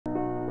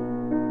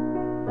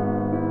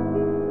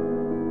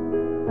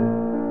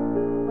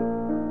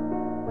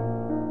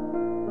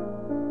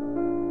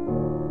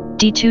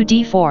d2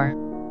 d4.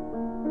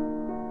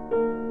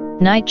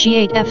 Knight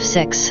g8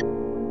 f6.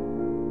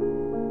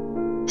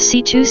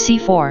 c2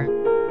 c4.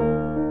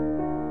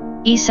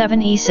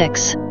 e7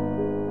 e6.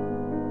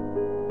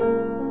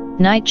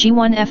 Knight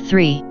g1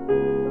 f3.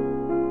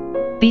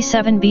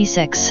 b7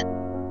 b6.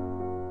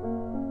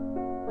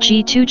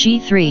 g2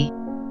 g3.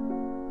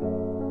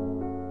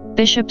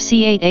 Bishop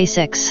c8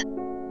 a6.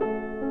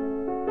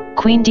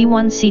 Queen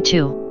d1 c2.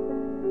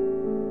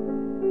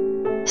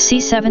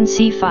 c7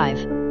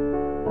 c5.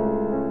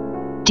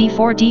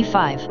 d4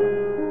 d5.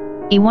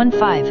 e1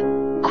 5.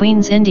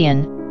 Queen's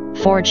Indian.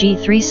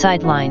 4g3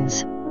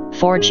 sidelines.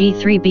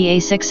 4g3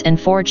 ba6 and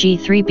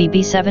 4g3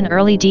 bb7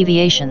 early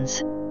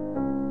deviations.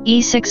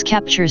 e6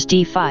 captures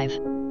d5.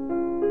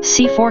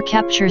 c4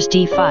 captures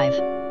d5.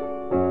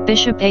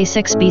 Bishop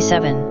a6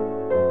 b7.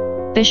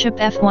 Bishop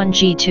f1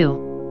 g2.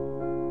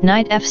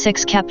 Knight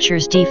f6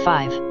 captures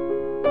d5.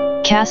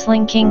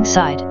 Castling king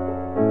side.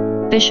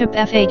 Bishop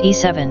f8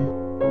 e7.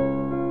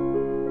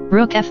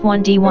 Rook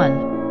f1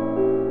 d1.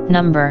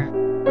 Number.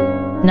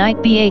 Knight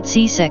b8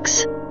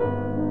 c6.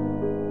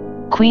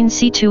 Queen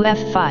c2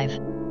 f5.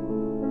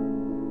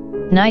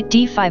 Knight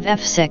d5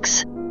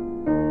 f6.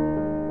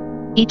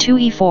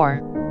 e2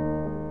 e4.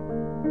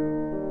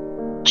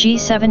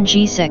 g7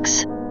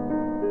 g6.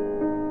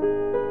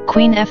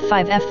 Queen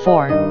f5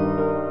 f4.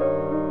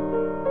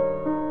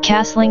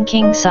 Castling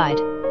king side.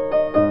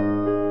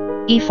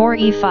 e4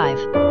 e5.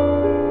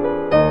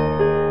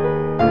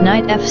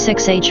 Knight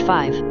f6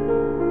 h5.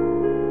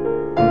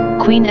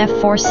 Queen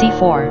f4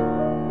 c4.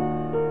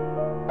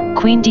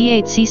 Queen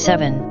d8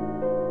 c7.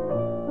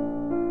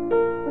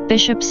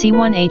 Bishop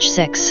c1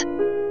 h6.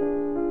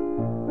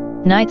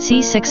 Knight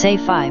c6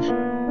 a5.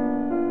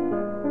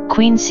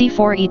 Queen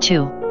c4 e2.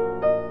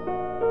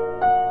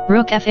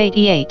 Rook f8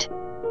 e8.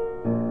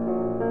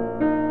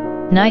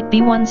 Knight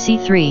b1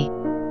 c3.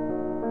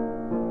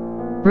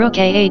 Rook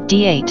a8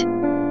 d8.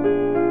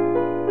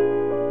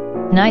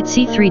 Knight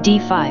c3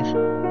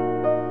 d5.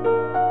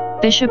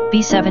 Bishop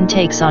b7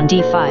 takes on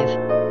d5.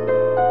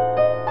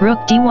 Rook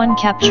d1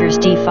 captures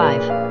d5.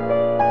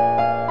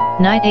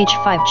 Knight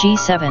h5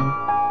 g7.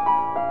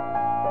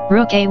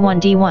 Rook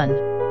a1 d1.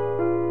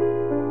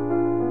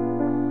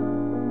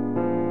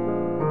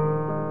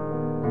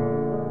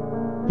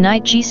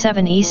 Knight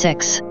g7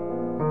 e6.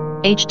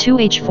 h2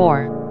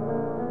 h4.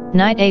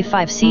 Knight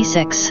a5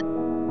 c6.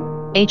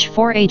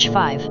 h4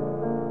 h5.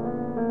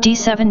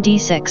 d7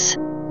 d6.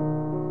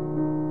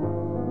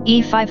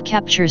 e5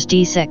 captures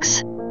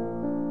d6.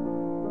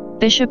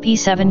 Bishop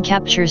e7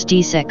 captures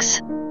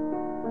d6.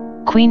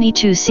 Queen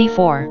e2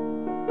 c4.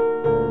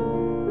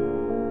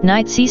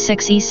 Knight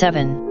c6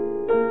 e7.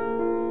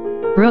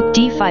 Rook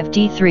d5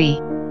 d3.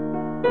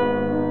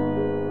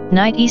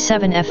 Knight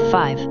e7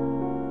 f5.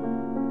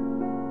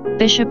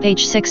 Bishop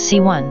h6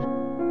 c1.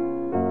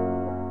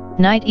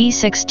 Knight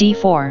e6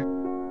 d4.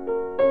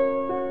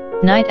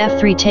 Knight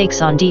f3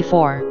 takes on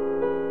d4.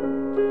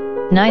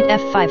 Knight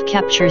f5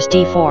 captures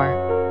d4.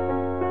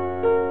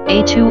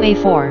 a2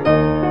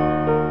 a4.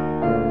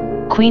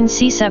 Queen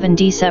c7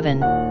 d7.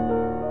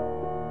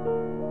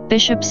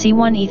 Bishop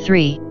c1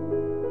 e3.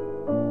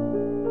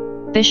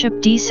 Bishop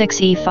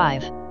d6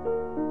 e5.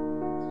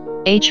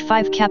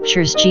 h5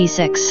 captures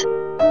g6.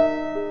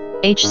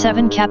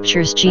 h7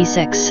 captures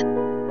g6.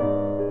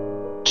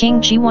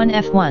 King g1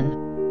 f1.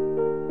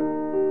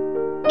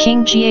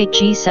 King g8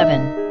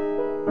 g7.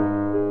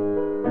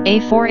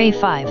 a4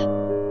 a5.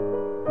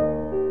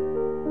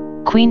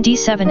 Queen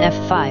d7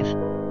 f5.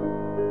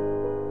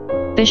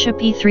 Bishop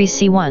e3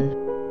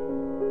 c1.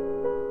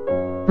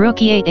 Rook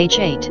e8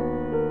 h8.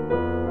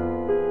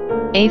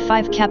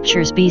 a5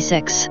 captures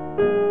b6.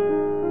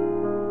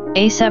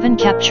 a7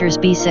 captures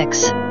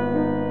b6.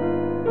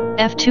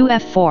 f2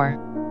 f4.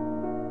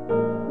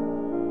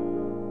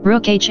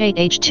 Rook h8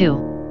 h2.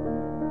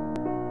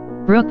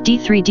 Rook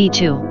d3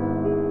 d2.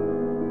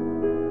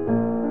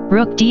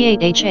 Rook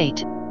d8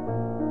 h8.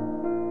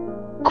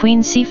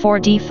 Queen c4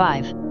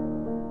 d5.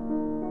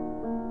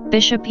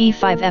 Bishop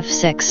e5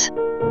 f6.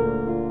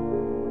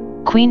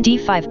 Queen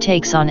d5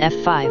 takes on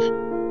f5.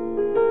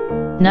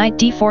 Knight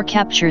d4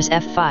 captures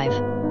f5.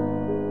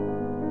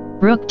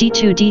 Rook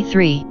d2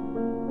 d3.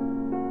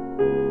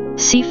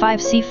 c5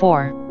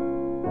 c4.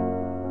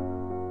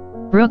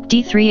 Rook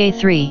d3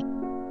 a3.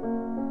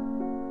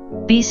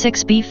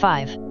 b6 b5.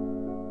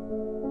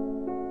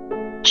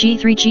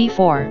 g3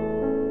 g4.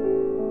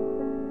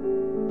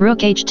 Rook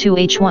h2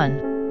 h1.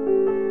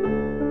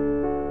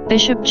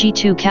 Bishop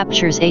g2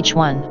 captures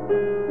h1.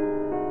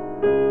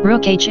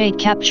 Rook h8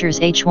 captures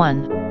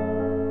h1.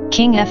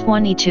 King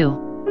f1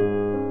 e2.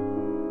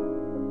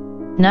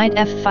 Knight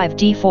f5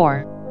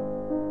 d4.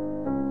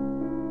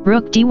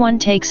 Rook d1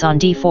 takes on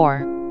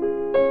d4.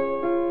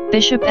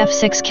 Bishop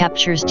f6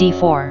 captures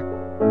d4.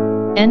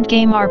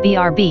 Endgame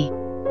RB.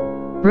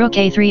 Rook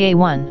a3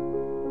 a1.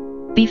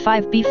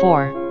 b5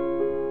 b4.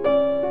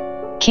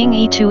 King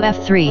e2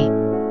 f3.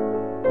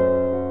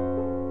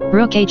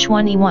 Rook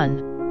h1 e1.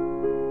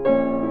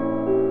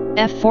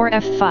 f4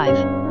 f5.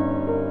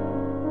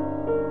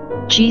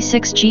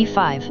 g6 g5.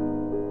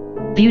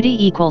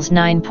 Beauty equals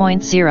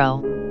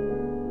 9.0.